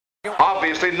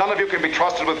Obviously, none of you can be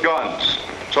trusted with guns,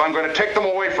 so I'm going to take them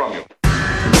away from you.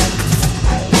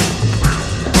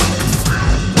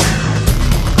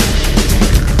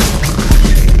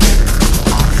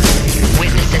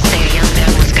 Witnesses say a young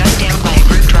man was gunned down by a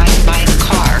group driving by in a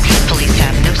car. Police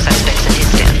have no suspects in his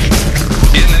death.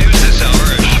 In the news this hour,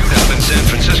 a shootout in San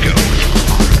Francisco.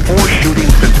 4 shootings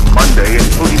since Monday,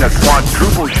 including a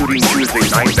quadruple shooting Tuesday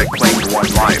night that claimed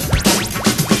 1 life.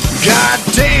 God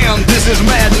damn, this is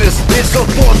madness. It's the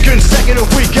 4th consecutive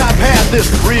week I've had this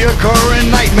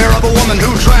reoccurring nightmare of a woman who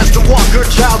tries to walk her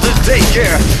child to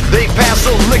daycare. They pass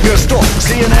a liquor store,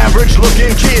 see an average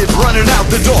looking kid running out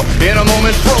the door. In a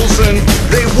moment frozen,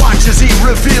 they watch as he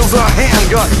reveals a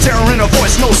handgun. Terror in her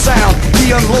voice, no sound. He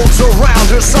unloads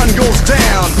around, her son goes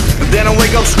down. Then I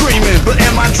wake up screaming, but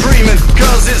am I dreaming?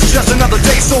 Cause it's just another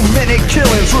day, so many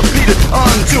killings repeated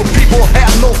until people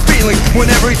have no feeling. When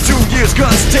every 2 years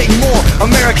guns take more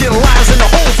American lives in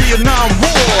the whole Vietnam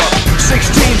War.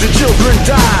 16s of children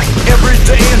die every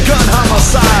day in gun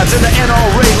homicides. In the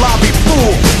NRA lobby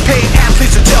fool, pay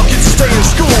athletes to tell kids to stay in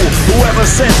school. Whoever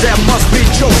said that must be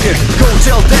joking. Go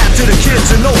tell that to the kids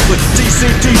in Oakland, DC,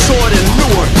 Detroit, and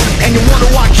Newark. And you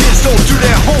wonder why kids don't do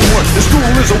their homework. The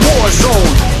school is a war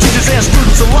zone. Teachers and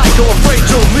students alike are afraid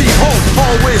to leave home.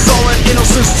 Always all in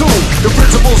innocence too. The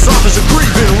principal's office a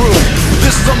grieving room.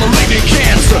 This is a malignant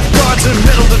cancer. Guards and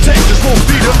metal detectors won't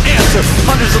be the answer.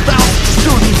 Hundreds of thousands of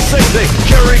students say they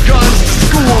carry guns to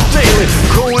school daily,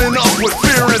 growing up with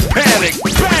fear and panic.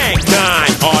 Bang!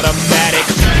 9 automatic.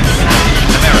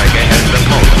 America has the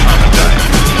most homicide.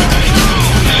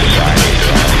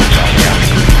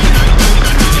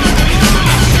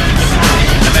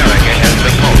 America has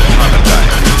the most homicide.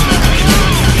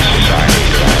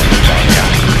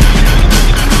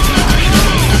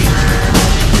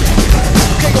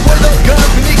 Take away the gun,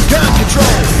 we need gun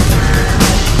control.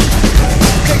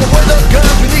 Take away the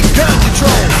gun, we need gun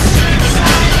control.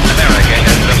 America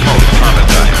has the most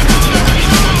homicide.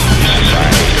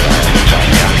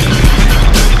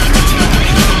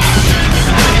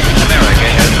 America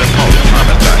has the most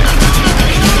homicide.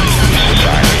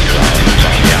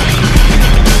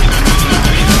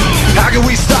 How can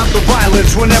we stop the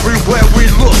violence when everywhere we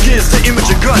look is the image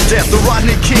of gun death? The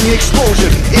Rodney King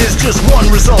explosion is just one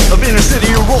result of inner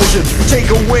city erosion. Take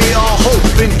away our hope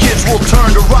and kids will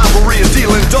turn to rivalry and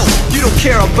dealing dope. You don't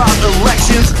care about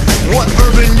elections. What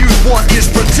urban youth want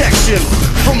is protection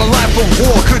from a life of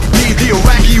war. Could be the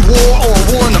Iraqi war or a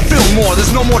war in the Fillmore.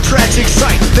 There's no more tragic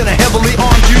sight than a heavily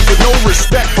armed youth with no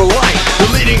respect for life. The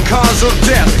leading cause of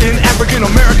death in African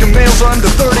American males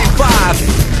under 35.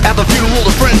 At the funeral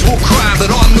the friends will cry that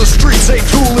on the streets they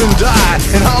tool and die.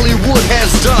 And Hollywood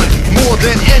has done more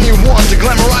than anyone to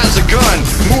glamorize a gun.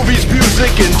 Movies,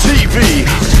 music, and TV.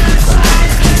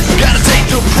 Gotta take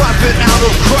the profit out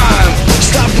of crime.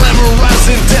 Stop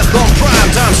glamorizing death on prime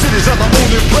time. Cities are the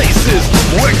only places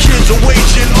where kids are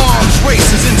waging arms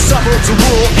races. In suburbs and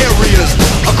rural areas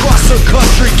across the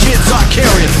country, kids are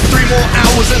carrying 3 more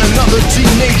hours and another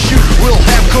teenage youth will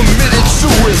have committed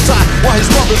suicide while his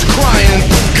mother's crying.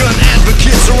 Gun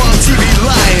advocates are on TV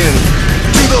lying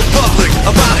to the public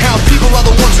about how people are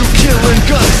the ones who kill and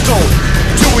guns don't.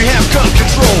 Do we have gun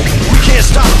control? We can't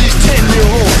stop these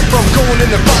 10-year-olds from going in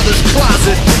their father's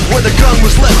closet where the gun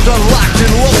was left unlocked and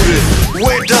loaded.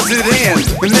 Where does it end?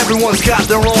 And everyone's got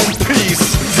their own piece.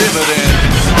 Dividend.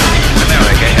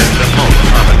 America has the most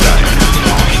homicide.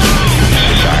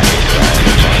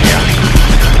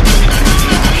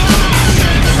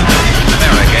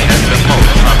 America has the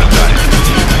most homicide.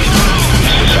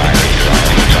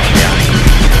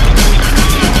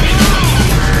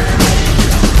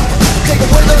 Take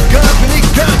away the gun, we need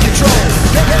gun control.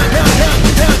 Gun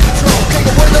control. Take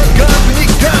away the gun, we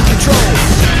need gun control.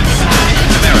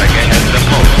 America has the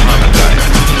most homicide.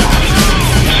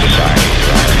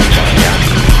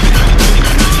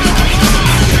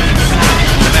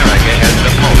 America has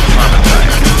the most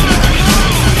homicide.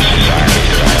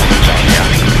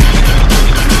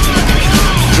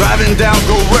 Driving down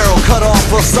Guerrero, cut off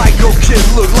a psycho kid,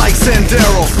 look like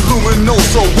Sendero.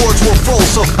 Luminoso, words will flow,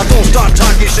 so I don't start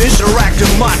talking shit, interacting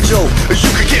macho.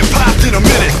 You could get popped in a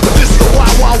minute, but this is the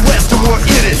Wild Wild West and we're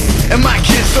in it. And my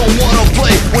kids don't wanna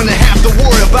play when they have to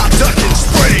worry about ducking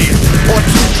spray. Or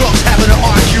 2 drunks having an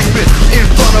argument in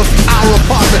front of our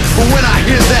apartment. But when I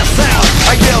hear that sound,